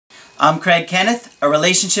I'm Craig Kenneth, a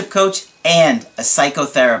relationship coach and a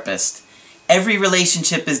psychotherapist. Every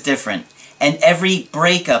relationship is different, and every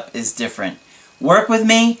breakup is different. Work with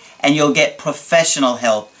me, and you'll get professional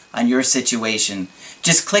help on your situation.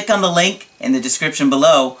 Just click on the link in the description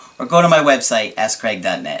below, or go to my website,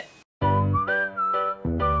 AskCraig.net.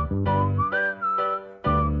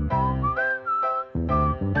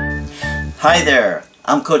 Hi there,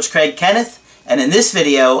 I'm Coach Craig Kenneth, and in this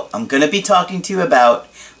video, I'm going to be talking to you about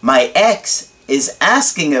my ex is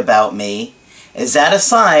asking about me. Is that a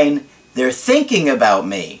sign they're thinking about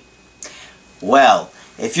me? Well,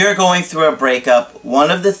 if you're going through a breakup, one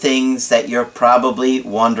of the things that you're probably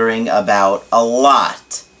wondering about a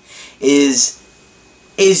lot is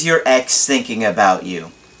your ex thinking about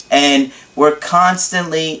you? And we're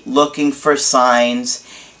constantly looking for signs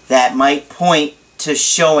that might point to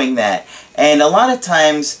showing that. And a lot of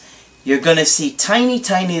times you're going to see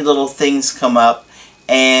tiny little things come up,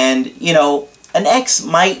 and you know, an ex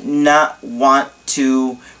might not want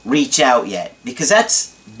to reach out yet because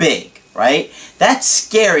that's big, right? That's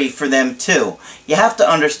scary for them too. You have to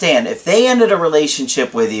understand, if they ended a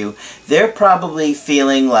relationship with you, they're probably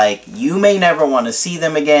feeling like you may never want to see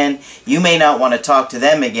them again. You may not want to talk to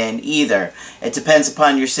them again either. It depends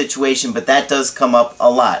upon your situation, but that does come up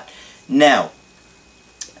a lot. Now,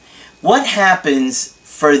 what happens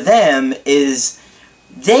for them is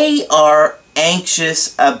they are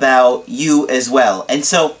anxious about you as well. And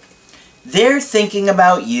so they're thinking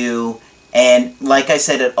about you, and like I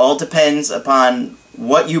said, it all depends upon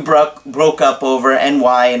what you broke up over and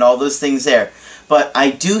why and all those things there. But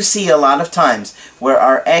I do see a lot of times where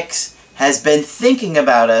our ex has been thinking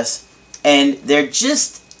about us and they're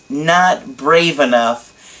just not brave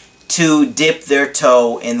enough to dip their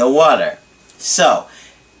toe in the water. So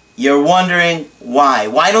you're wondering why.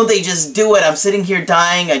 Why don't they just do it? I'm sitting here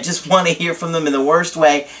dying. I just want to hear from them in the worst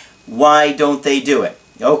way. Why don't they do it?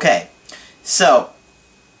 Okay, so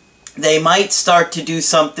they might start to do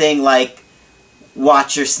something like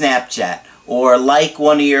watch your Snapchat or like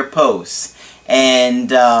one of your posts.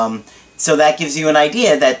 And so that gives you an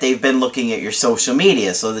idea that they've been looking at your social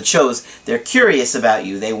media. So that shows they're curious about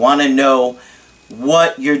you. They want to know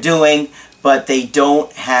what you're doing, but they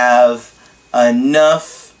don't have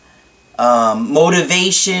enough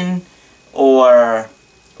motivation or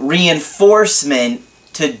reinforcement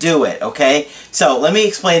to do it, okay? So let me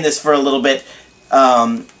explain this for a little bit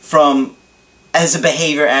as a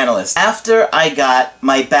behavior analyst. After I got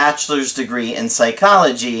my bachelor's degree in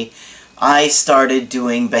psychology, I started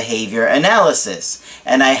doing behavior analysis,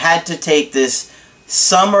 and I had to take this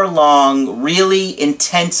summer-long, really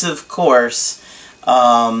intensive course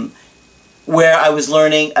where I was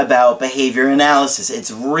learning about behavior analysis.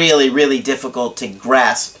 It's really difficult to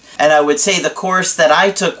grasp. And I would say the course that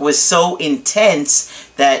I took was so intense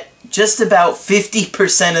that just about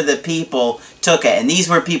 50% of the people took it. And these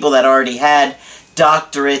were people that already had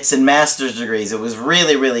doctorates and master's degrees. It was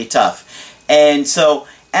really tough. And so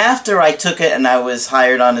after I took it and I was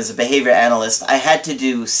hired on as a behavior analyst, I had to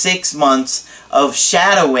do 6 months of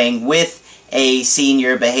shadowing with a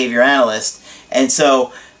senior behavior analyst. And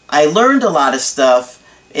so I learned a lot of stuff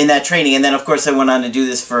in that training, and then of course I went on to do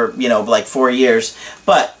this for, you know, like 4 years.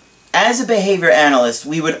 But as a behavior analyst,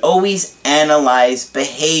 we would always analyze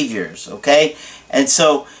behaviors, okay? And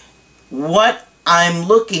so what I'm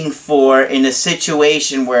looking for in a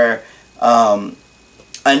situation where an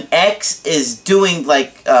ex is doing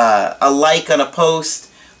like a like on a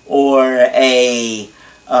post, or a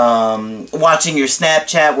watching your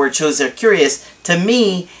Snapchat where it shows they're curious, to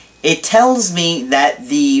me it tells me that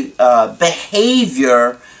the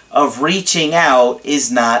behavior of reaching out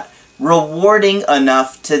is not rewarding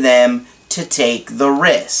enough to them to take the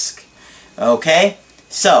risk. Okay?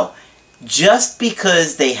 So, just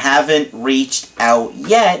because they haven't reached out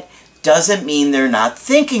yet doesn't mean they're not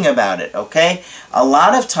thinking about it. Okay? A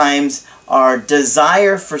lot of times our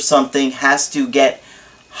desire for something has to get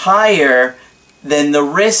higher than the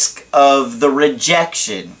risk of the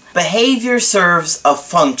rejection. Behavior serves a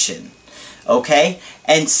function, okay?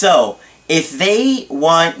 And so, if they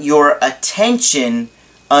want your attention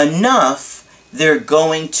enough, they're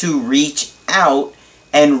going to reach out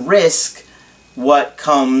and risk what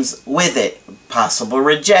comes with it, possible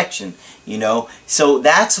rejection, you know? So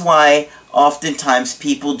that's why oftentimes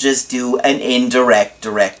people just do an indirect,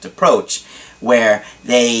 direct approach, where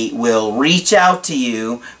they will reach out to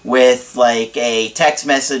you with like a text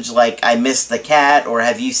message like, I missed the cat, or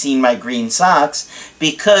have you seen my green socks,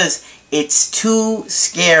 because it's too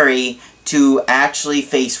scary to actually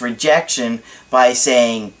face rejection by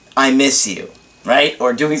saying, I miss you. right?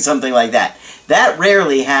 Or doing something like that. That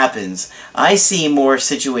rarely happens. I see more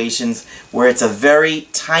situations where it's a very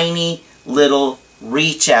tiny little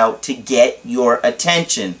reach out to get your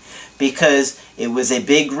attention, because it was a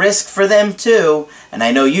big risk for them too, and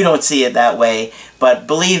I know you don't see it that way, but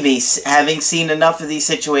believe me, having seen enough of these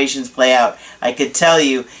situations play out, I could tell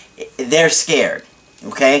you they're scared,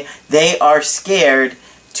 okay? They are scared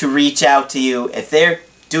to reach out to you. If they're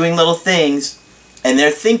doing little things and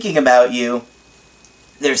they're thinking about you,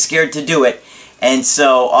 they're scared to do it. And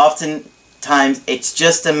so oftentimes it's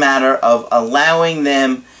just a matter of allowing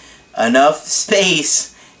them enough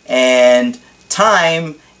space and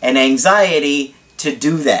time and anxiety to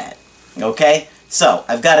do that. Okay? So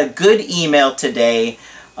I've got a good email today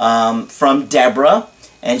from Deborah,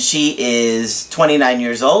 and she is 29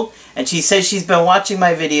 years old, and she says she's been watching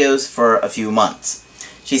my videos for a few months.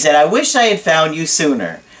 She said, "I wish I had found you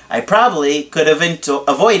sooner. I probably could have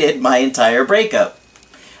avoided my entire breakup.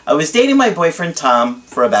 I was dating my boyfriend Tom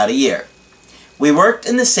for about a year. We worked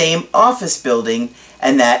in the same office building,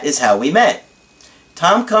 and that is how we met.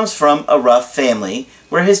 Tom comes from a rough family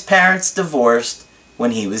where his parents divorced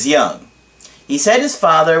when he was young. He said his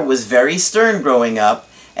father was very stern growing up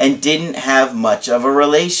and didn't have much of a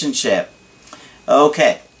relationship."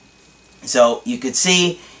 Okay, so you could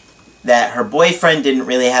see that her boyfriend didn't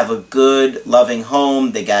really have a good, loving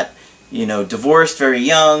home. They got, divorced very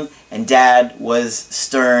young, and dad was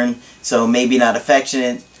stern, so maybe not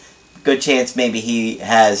affectionate. Good chance maybe he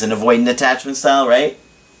has an avoidant attachment style, right?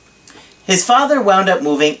 His father wound up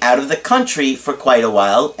moving out of the country for quite a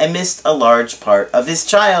while and missed a large part of his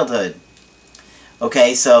childhood.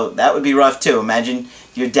 Okay, so that would be rough too. Imagine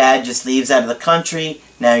your dad just leaves out of the country,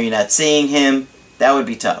 now you're not seeing him. That would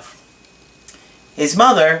be tough. His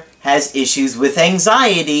mother has issues with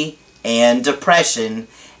anxiety and depression,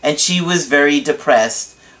 and she was very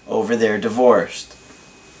depressed over their divorce.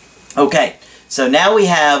 Okay, so now we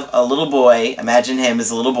have a little boy, imagine him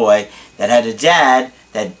as a little boy, that had a dad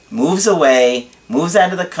that moves away, moves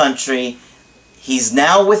out of the country. He's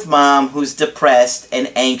now with mom, who's depressed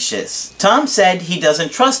and anxious. Tom said he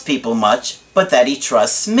doesn't trust people much, but that he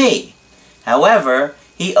trusts me. However,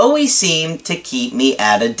 he always seemed to keep me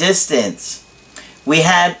at a distance. We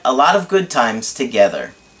had a lot of good times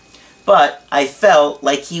together, but I felt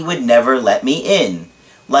like he would never let me in,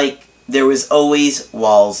 like there was always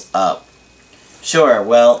walls up. Sure,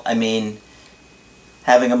 well, I mean,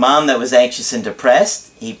 having a mom that was anxious and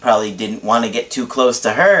depressed, he probably didn't want to get too close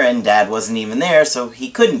to her, and dad wasn't even there, so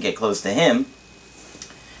he couldn't get close to him.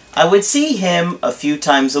 I would see him a few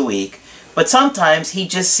times a week, but sometimes he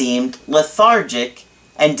just seemed lethargic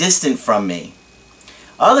and distant from me.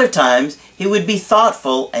 Other times, he would be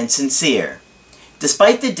thoughtful and sincere.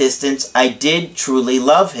 Despite the distance, I did truly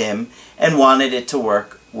love him and wanted it to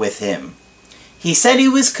work with him. He said he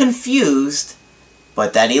was confused,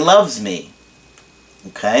 but that he loves me.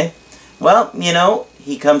 Okay? Well,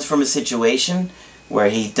 he comes from a situation where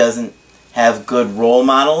he doesn't have good role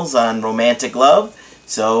models on romantic love,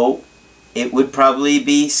 so it would probably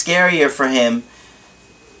be scarier for him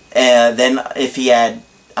than if he had,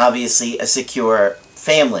 obviously, a secure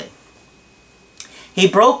family. He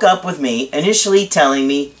broke up with me, initially telling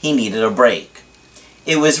me he needed a break.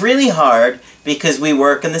 It was really hard because we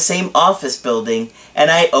work in the same office building and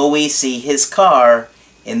I always see his car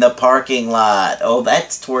in the parking lot. Oh,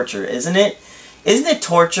 that's torture, isn't it? Isn't it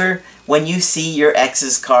torture when you see your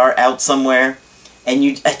ex's car out somewhere and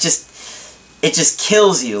it just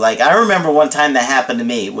kills you? Like, I remember one time that happened to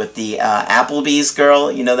me with the Applebee's girl,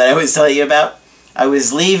 that I always tell you about. I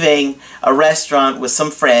was leaving a restaurant with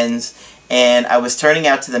some friends, and I was turning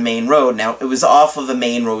out to the main road. Now, it was off of the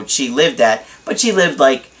main road she lived at, but she lived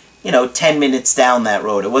like, 10 minutes down that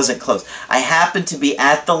road. It wasn't close. I happened to be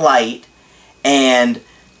at the light and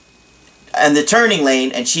the turning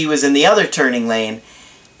lane, and she was in the other turning lane,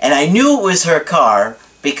 and I knew it was her car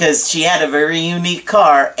because she had a very unique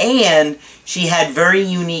car, and she had very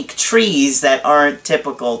unique trees that aren't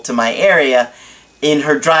typical to my area in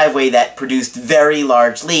her driveway that produced very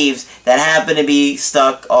large leaves that happened to be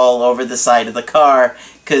stuck all over the side of the car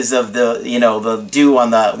because of the, the dew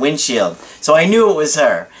on the windshield. So I knew it was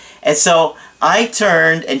her. And so I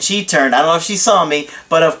turned and she turned. I don't know if she saw me,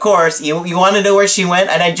 but of course, you want to know where she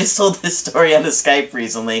went? And I just told this story on the Skype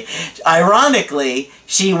recently. Ironically,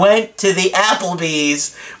 she went to the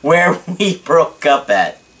Applebee's where we broke up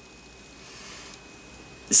at.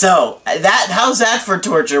 So, how's that for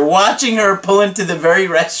torture? Watching her pull into the very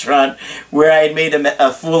restaurant where I had made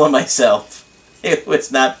a fool of myself. It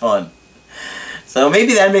was not fun. So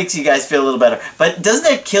maybe that makes you guys feel a little better. But doesn't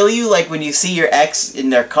that kill you, like when you see your ex in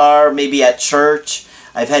their car, maybe at church,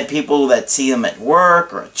 I've had people that see him at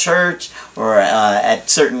work or at church or at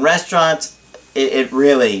certain restaurants. It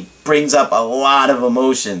really brings up a lot of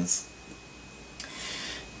emotions.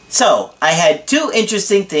 So, I had 2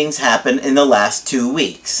 interesting things happen in the last 2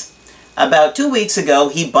 weeks. About 2 weeks ago,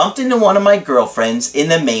 he bumped into one of my girlfriends in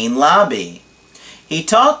the main lobby. He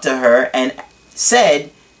talked to her and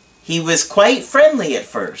said he was quite friendly at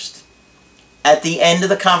first. At the end of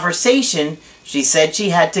the conversation, she said she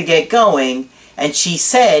had to get going, and she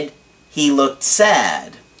said he looked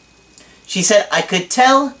sad. She said, I could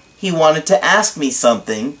tell he wanted to ask me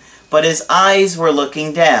something, but his eyes were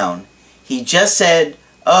looking down. He just said,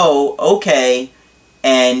 oh, okay,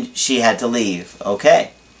 and she had to leave.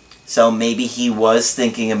 Okay. So maybe he was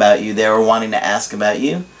thinking about you there or wanting to ask about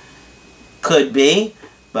you. Could be,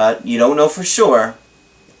 but you don't know for sure.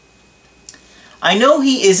 I know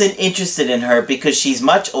he isn't interested in her because she's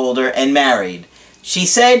much older and married. She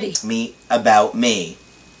said me about me.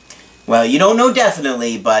 Well, you don't know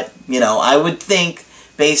definitely, but, you know, I would think,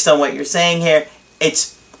 based on what you're saying here,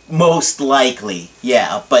 it's most likely,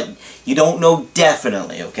 yeah, but you don't know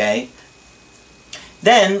definitely, okay?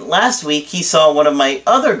 Then, last week, he saw one of my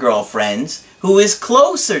other girlfriends who is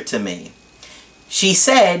closer to me. She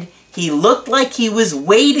said he looked like he was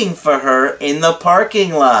waiting for her in the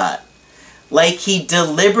parking lot. Like he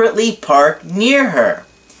deliberately parked near her.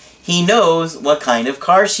 He knows what kind of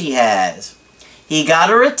car she has. He got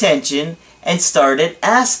her attention and started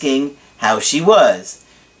asking how she was.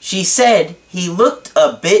 She said he looked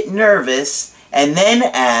a bit nervous and then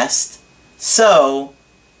asked, so,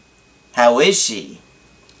 how is she?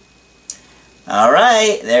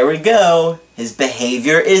 Alright, there we go. His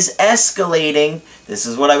behavior is escalating. This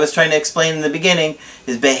is what I was trying to explain in the beginning.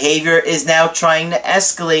 His behavior is now trying to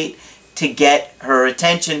escalate to get her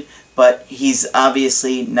attention, but he's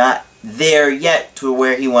obviously not there yet to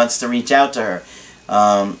where he wants to reach out to her.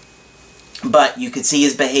 But you can see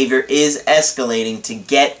his behavior is escalating to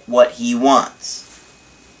get what he wants.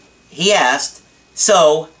 He asked,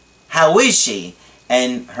 so, how is she?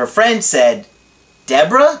 And her friend said,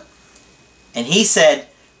 Deborah? And he said,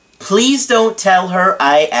 please don't tell her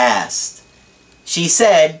I asked. She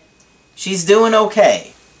said, she's doing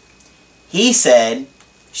okay. He said,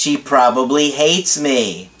 she probably hates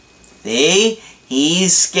me. See?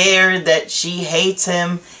 He's scared that she hates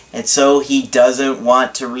him, and so he doesn't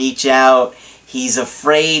want to reach out. He's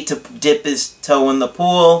afraid to dip his toe in the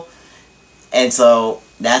pool, and so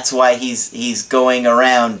that's why he's going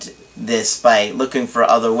around this by looking for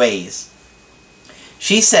other ways.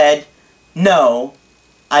 She said, no,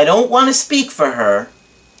 I don't want to speak for her.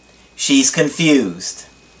 She's confused.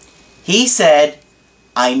 He said,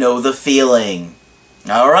 I know the feeling.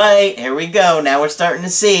 Alright, here we go. Now we're starting to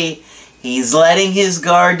see. He's letting his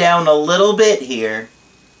guard down a little bit here.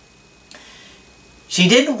 She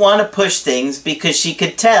didn't want to push things because she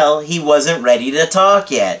could tell he wasn't ready to talk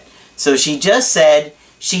yet. So she just said,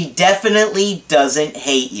 she definitely doesn't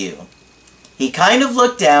hate you. He kind of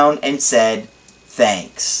looked down and said,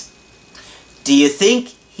 thanks. Do you think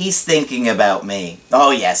he's thinking about me?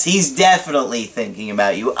 Oh yes, he's definitely thinking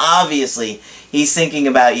about you. Obviously, he's thinking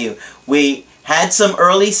about you. We had some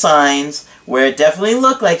early signs where it definitely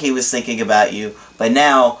looked like he was thinking about you, but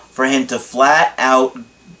now for him to flat out,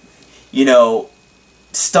 you know,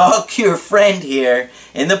 stalk your friend here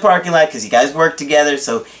in the parking lot, because you guys work together,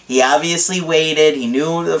 so he obviously waited. He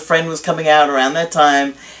knew the friend was coming out around that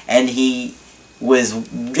time, and his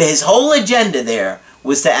whole agenda there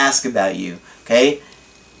was to ask about you, okay?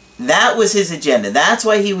 That was his agenda. That's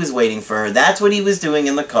why he was waiting for her. That's what he was doing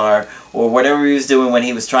in the car, or whatever he was doing when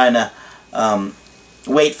he was trying to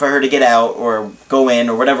wait for her to get out or go in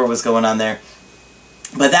or whatever was going on there.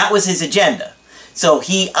 But that was his agenda. So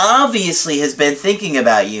he obviously has been thinking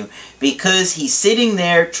about you because he's sitting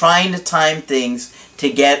there trying to time things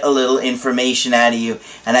to get a little information out of you.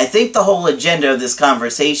 And I think the whole agenda of this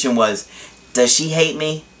conversation was, does she hate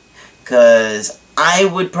me? Because I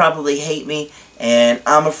would probably hate me, and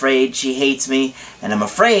I'm afraid she hates me, and I'm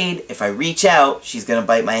afraid if I reach out, she's going to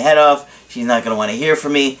bite my head off. She's not going to want to hear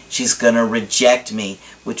from me. She's going to reject me,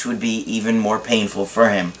 which would be even more painful for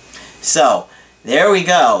him. So, there we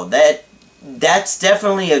go. That's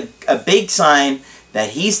definitely a big sign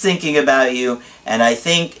that he's thinking about you, and I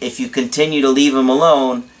think if you continue to leave him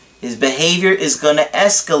alone, his behavior is going to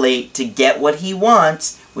escalate to get what he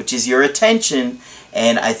wants, which is your attention,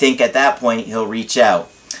 and I think at that point he'll reach out.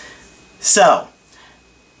 So,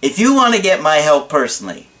 if you want to get my help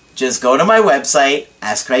personally, just go to my website,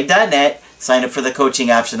 AskCraig.net, sign up for the coaching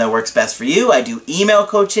option that works best for you. I do email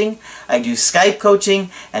coaching, I do Skype coaching,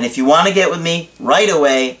 and if you want to get with me right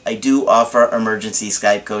away, I do offer emergency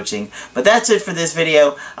Skype coaching. But that's it for this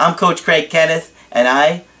video. I'm Coach Craig Kenneth, and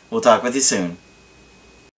I will talk with you soon.